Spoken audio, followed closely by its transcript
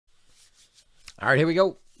All right, here we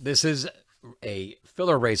go. This is a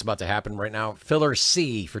filler race about to happen right now. Filler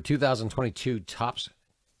C for 2022 Topps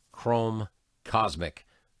Chrome Cosmic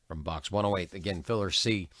from box 108. Again, filler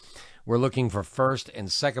C. We're looking for first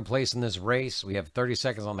and second place in this race. We have 30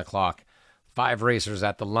 seconds on the clock. 5 racers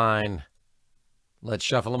at the line. Let's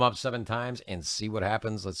shuffle them up 7 times and see what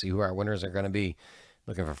happens. Let's see who our winners are going to be.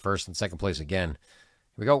 Looking for first and second place again. Here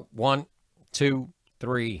we go. 1, 2,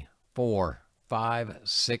 3, 4, 5,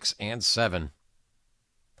 6, and 7.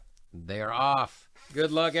 They are off.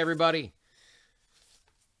 Good luck, everybody.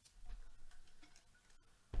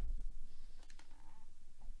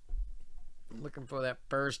 Looking for that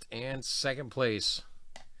first and second place.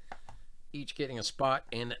 Each getting a spot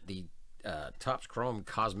in the Topps Chrome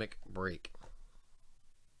Cosmic break.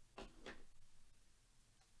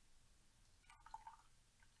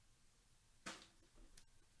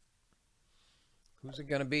 Who's it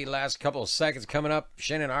going to be? Last couple of seconds coming up.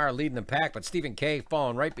 Shannon R leading the pack, but Stephen K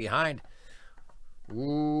falling right behind.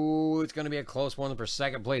 Ooh, it's going to be a close one for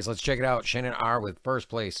second place. Let's check it out. Shannon R with first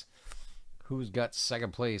place. Who's got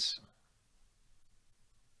second place?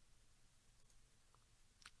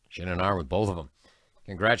 Shannon R with both of them.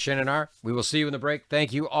 Congrats, Shannon R. We will see you in the break.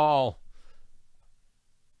 Thank you all.